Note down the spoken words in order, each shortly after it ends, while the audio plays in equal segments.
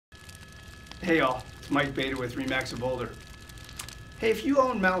Hey y'all, it's Mike Beta with RE/MAX of Boulder. Hey, if you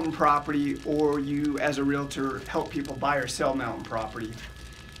own mountain property or you as a realtor help people buy or sell mountain property,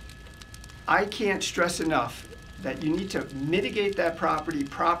 I can't stress enough that you need to mitigate that property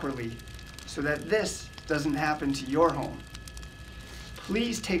properly so that this doesn't happen to your home.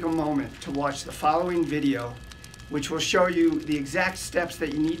 Please take a moment to watch the following video, which will show you the exact steps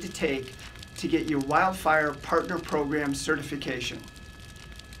that you need to take to get your Wildfire Partner Program certification.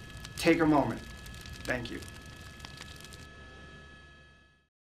 Take a moment. Thank you.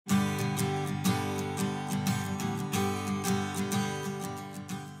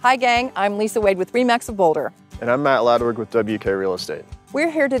 Hi gang, I'm Lisa Wade with RE/MAX of Boulder. And I'm Matt Ladberg with WK Real Estate.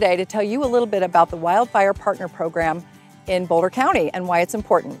 We're here today to tell you a little bit about the Wildfire Partner Program in Boulder County and why it's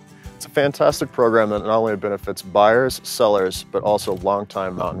important. It's a fantastic program that not only benefits buyers, sellers, but also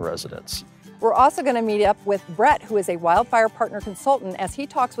longtime mountain residents. We're also going to meet up with Brett, who is a Wildfire Partner consultant, as he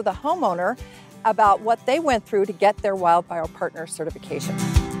talks with a homeowner about what they went through to get their Wildfire Partner certification.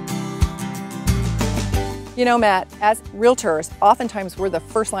 You know, Matt, as realtors, oftentimes we're the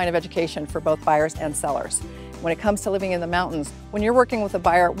first line of education for both buyers and sellers. When it comes to living in the mountains, when you're working with a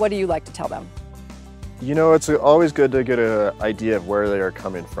buyer, what do you like to tell them? You know, it's always good to get an idea of where they are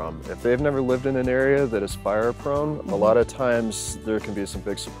coming from. If they've never lived in an area that is fire prone, a lot of times there can be some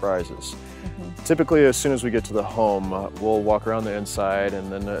big surprises. Typically, as soon as we get to the home, we'll walk around the inside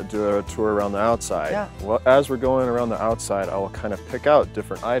and then do a tour around the outside. Yeah. Well, as we're going around the outside, I will kind of pick out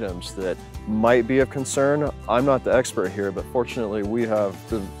different items that might be of concern. I'm not the expert here, but fortunately we have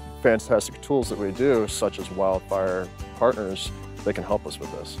the fantastic tools that we do, such as Wildfire Partners, that can help us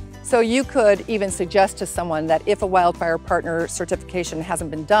with this. So you could even suggest to someone that if a Wildfire Partner certification hasn't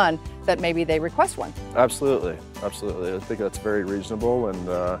been done, that maybe they request one. Absolutely, absolutely. I think that's very reasonable,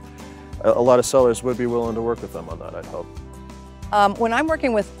 and a lot of sellers would be willing to work with them on that, I'd hope. When I'm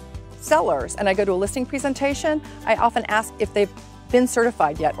working with sellers and I go to a listing presentation, I often ask if they've been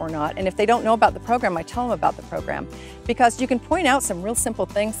certified yet or not, and if they don't know about the program, I tell them about the program, because you can point out some real simple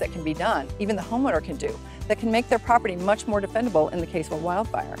things that can be done, even the homeowner can do, that can make their property much more defendable in the case of a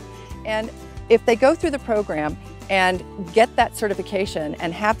wildfire. And if they go through the program and get that certification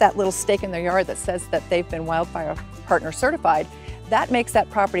and have that little stake in their yard that says that they've been Wildfire Partner certified, that makes that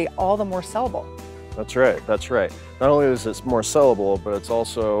property all the more sellable. That's right, that's right. Not only is it more sellable, but it's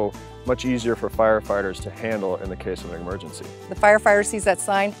also much easier for firefighters to handle in the case of an emergency. The firefighter sees that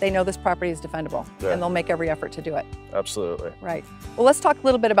sign, they know this property is defendable, Yeah. and they'll make every effort to do it. Absolutely. Right. Well, let's talk a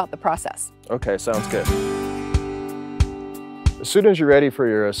little bit about the process. Okay, sounds good. As soon as you're ready for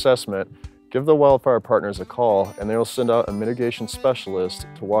your assessment, give the Wildfire Partners a call and they'll send out a mitigation specialist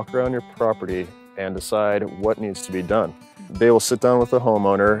to walk around your property and decide what needs to be done. They will sit down with the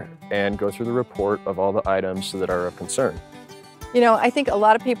homeowner and go through the report of all the items that are of concern. You know, I think a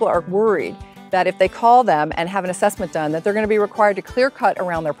lot of people are worried that if they call them and have an assessment done, that they're going to be required to clear cut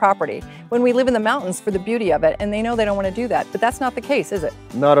around their property when we live in the mountains for the beauty of it, and they know they don't want to do that. But that's not the case, is it?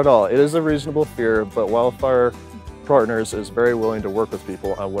 Not at all. It is a reasonable fear, but Wildfire Partners is very willing to work with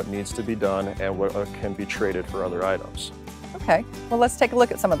people on what needs to be done and what can be traded for other items. Okay, well, let's take a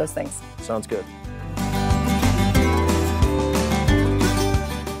look at some of those things. Sounds good.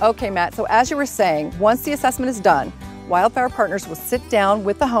 Okay, Matt, so as you were saying, once the assessment is done, Wildfire Partners will sit down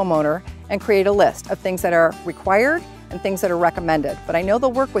with the homeowner and create a list of things that are required and things that are recommended. But I know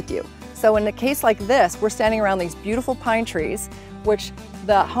they'll work with you. So in a case like this, we're standing around these beautiful pine trees, which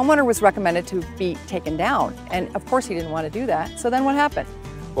the homeowner was recommended to be taken down. And of course he didn't want to do that. So then what happened?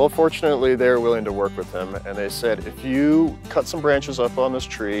 Well, fortunately, they were willing to work with him, and they said, if you cut some branches up on this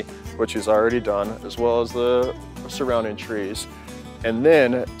tree, which he's already done, as well as the surrounding trees, and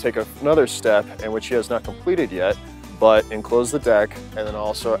then take another step, in which he has not completed yet, but enclose the deck and then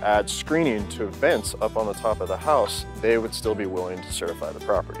also add screening to vents up on the top of the house, they would still be willing to certify the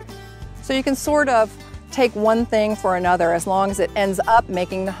property. So you can sort of take one thing for another as long as it ends up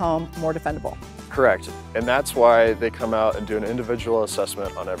making the home more defendable. Correct, and that's why they come out and do an individual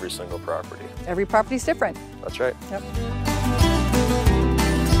assessment on every single property. Every property's different. That's right. Yep.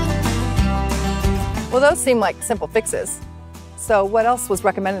 Well, those seem like simple fixes. So what else was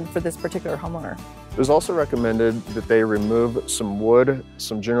recommended for this particular homeowner? It was also recommended that they remove some wood,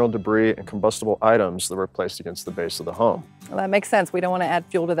 some general debris, and combustible items that were placed against the base of the home. Well, that makes sense. We don't want to add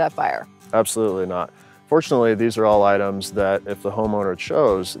fuel to that fire. Absolutely not. Fortunately, these are all items that if the homeowner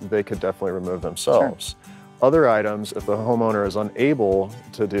chose, they could definitely remove themselves. Sure. Other items, if the homeowner is unable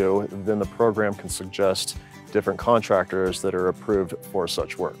to do, then the program can suggest different contractors that are approved for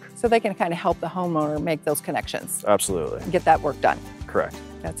such work. So they can kind of help the homeowner make those connections. Absolutely. And get that work done. Correct.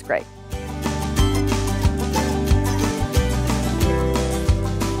 That's great.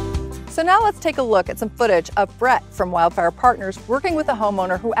 So now let's take a look at some footage of Brett from Wildfire Partners working with a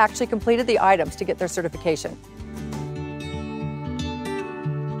homeowner who actually completed the items to get their certification.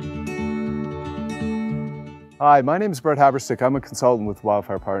 Hi, my name is Brett Haberstick. I'm a consultant with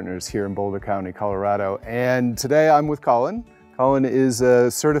Wildfire Partners here in Boulder County, Colorado. And today I'm with Colin. Colin is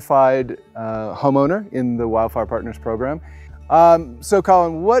a certified homeowner in the Wildfire Partners program. So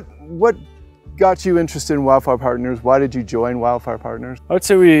Colin, what got you interested in Wildfire Partners? Why did you join Wildfire Partners? I would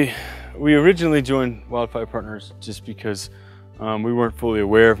say we originally joined Wildfire Partners just because we weren't fully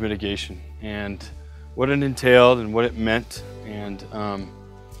aware of mitigation and what it entailed and what it meant, and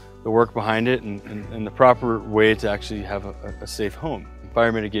the work behind it, and the proper way to actually have a safe home.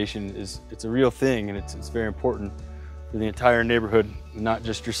 Fire mitigation it's a real thing, and it's very important for the entire neighborhood, not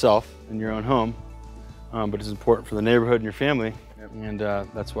just yourself in your own home, but it's important for the neighborhood and your family. Yep. And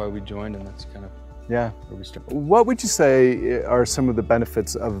that's why we joined, and that's kind of where we started. What would you say are some of the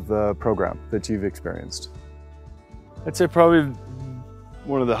benefits of the program that you've experienced? I'd say probably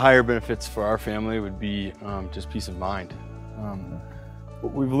one of the higher benefits for our family would be just peace of mind.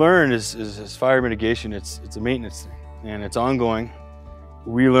 What we've learned is fire mitigation, it's a maintenance thing, and it's ongoing.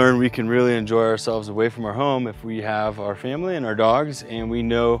 We learn we can really enjoy ourselves away from our home if we have our family and our dogs, and we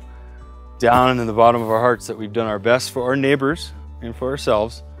know down in the bottom of our hearts that we've done our best for our neighbors and for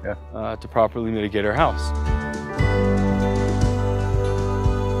ourselves to properly mitigate our house.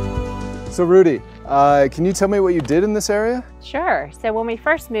 So Rudy, can you tell me what you did in this area? Sure. So when we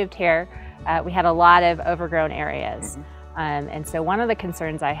first moved here, we had a lot of overgrown areas. And so one of the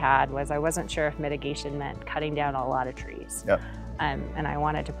concerns I had was I wasn't sure if mitigation meant cutting down a lot of trees. Yep. And I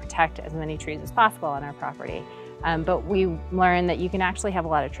wanted to protect as many trees as possible on our property. But we learned that you can actually have a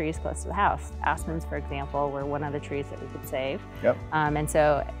lot of trees close to the house. Aspens, for example, were one of the trees that we could save. Yep. And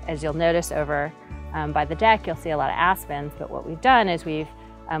so as you'll notice over by the deck, you'll see a lot of aspens, but what we've done is we've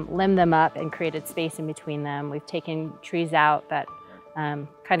limbed them up and created space in between them. We've taken trees out that kind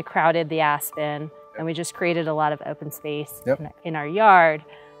of crowded the aspen, and we just created a lot of open space in our yard.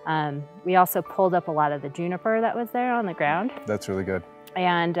 We also pulled up a lot of the juniper that was there on the ground. That's really good.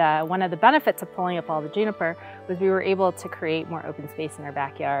 And one of the benefits of pulling up all the juniper was we were able to create more open space in our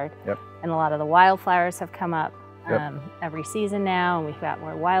backyard. Yep. And a lot of the wildflowers have come up every season now, and we've got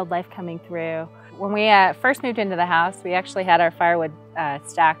more wildlife coming through. When we first moved into the house, we actually had our firewood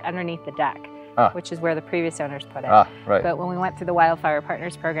stack underneath the deck, which is where the previous owners put it. Right. But when we went through the Wildfire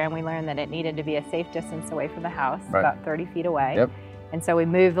Partners program, we learned that it needed to be a safe distance away from the house, about 30 feet away. Yep. And so we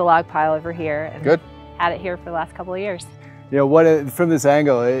moved the log pile over here and had it here for the last couple of years. You know, from this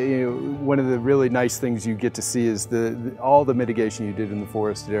angle, one of the really nice things you get to see is all the mitigation you did in the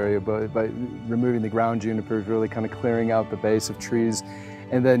forested area by removing the ground junipers, really kind of clearing out the base of trees,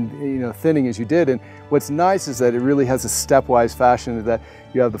 and then thinning as you did. And what's nice is that it really has a stepwise fashion, that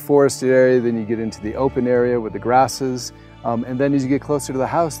you have the forested area, then you get into the open area with the grasses, and then as you get closer to the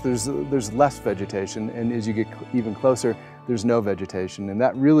house, there's less vegetation, and as you get even closer, there's no vegetation, and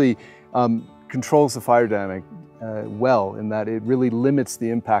that really controls the fire dynamic well, in that it really limits the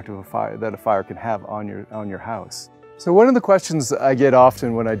impact of a fire can have on your house. So one of the questions I get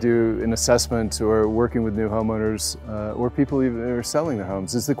often when I do an assessment or working with new homeowners or people even are selling their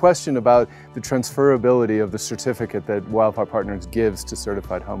homes is the question about the transferability of the certificate that Wildfire Partners gives to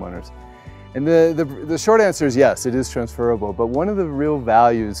certified homeowners. And the short answer is yes, it is transferable, but one of the real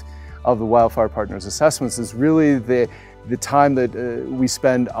values of the Wildfire Partners assessments is really the time that we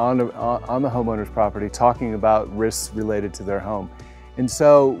spend on the homeowner's property talking about risks related to their home. And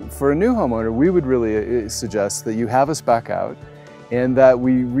so for a new homeowner, we would really suggest that you have us back out and that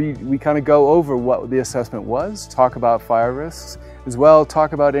we kind of go over what the assessment was, talk about fire risks, as well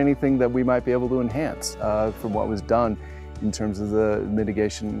talk about anything that we might be able to enhance from what was done in terms of the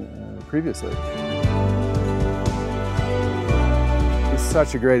mitigation previously. It's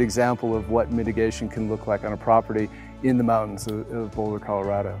such a great example of what mitigation can look like on a property in the mountains of Boulder,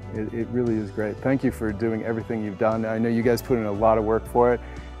 Colorado. It really is great. Thank you for doing everything you've done. I know you guys put in a lot of work for it,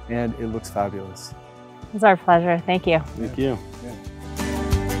 and it looks fabulous. It's our pleasure. Thank you. Thank you. Yeah.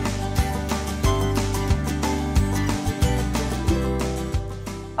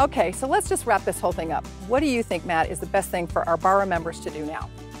 Okay, so let's just wrap this whole thing up. What do you think, Matt, is the best thing for our BARA members to do now?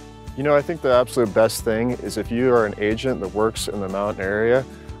 You know, I think the absolute best thing is if you are an agent that works in the mountain area,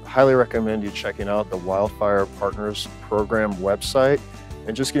 I highly recommend you checking out the Wildfire Partners Program website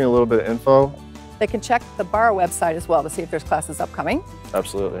and just getting a little bit of info. They can check the BARA website as well to see if there's classes upcoming.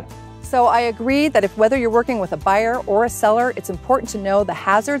 Absolutely. So I agree that if whether you're working with a buyer or a seller, it's important to know the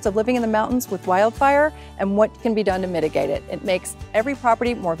hazards of living in the mountains with wildfire and what can be done to mitigate it. It makes every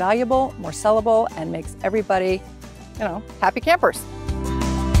property more valuable, more sellable, and makes everybody, happy campers.